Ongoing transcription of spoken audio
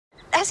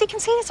As you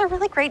can see, it's a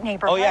really great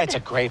neighborhood. Oh, yeah, it's a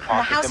great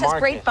pocket. The house has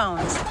great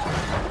bones.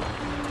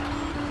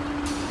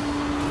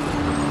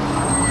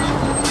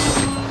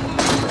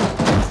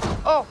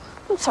 Oh,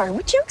 I'm sorry,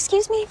 would you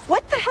excuse me?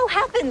 What the hell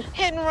happened?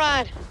 hit and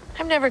run.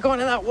 I'm never going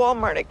to that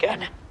Walmart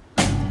again.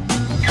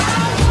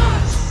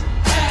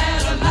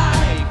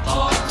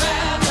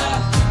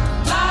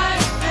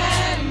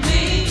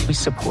 We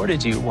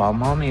supported you while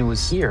Mommy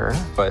was here,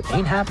 but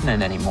ain't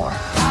happening anymore.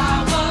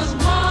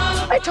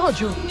 I told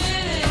you,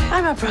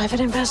 I'm a private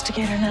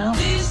investigator now.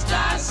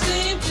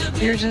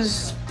 You're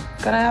just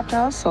gonna have to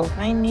hustle.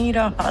 I need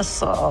a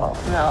hustle.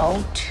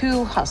 No,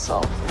 to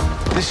hustle.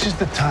 This is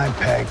the time,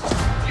 Peg.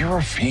 You're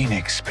a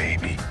phoenix,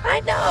 baby. I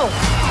know.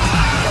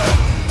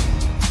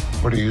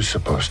 What are you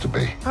supposed to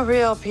be? A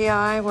real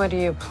PI? What are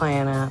you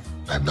playing at?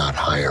 I'm not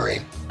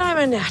hiring. I'm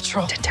a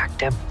natural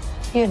detective.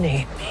 You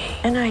need me,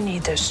 and I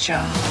need this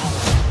job.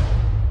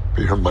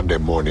 Be here Monday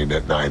morning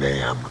at 9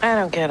 a.m. I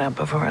don't get up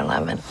before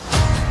 11.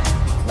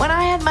 When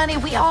I had money,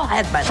 we all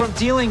had money. From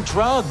dealing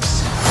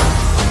drugs.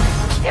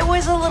 It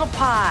was a little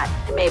pot,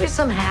 and maybe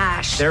some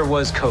hash. There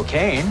was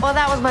cocaine. Well,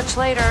 that was much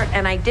later,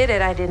 and I did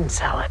it. I didn't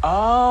sell it.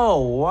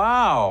 Oh,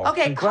 wow.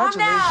 Okay, calm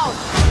down.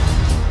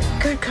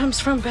 Good comes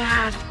from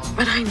bad,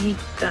 but I need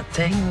that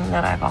thing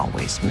that I've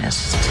always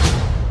missed.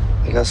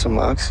 You got some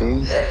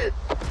Moxie?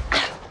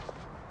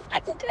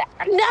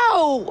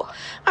 No!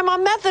 I'm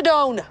on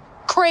methadone.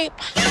 Creep.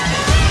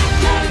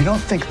 You don't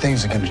think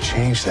things are going to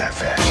change that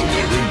fast.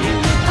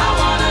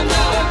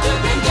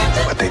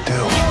 But they do.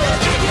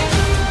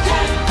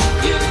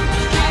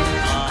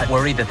 I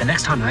worry that the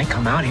next time I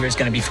come out here is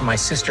gonna be for my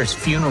sister's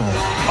funeral.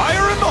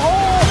 Fire in the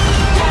hole!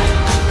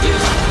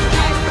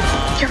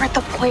 You're at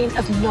the point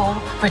of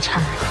no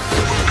return.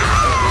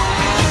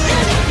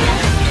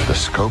 The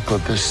scope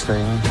of this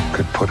thing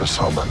could put us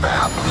on the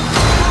map.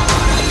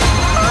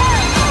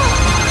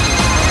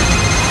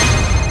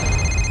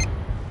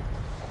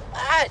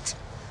 What?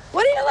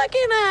 What are you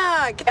looking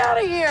at? Get out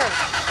of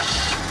here.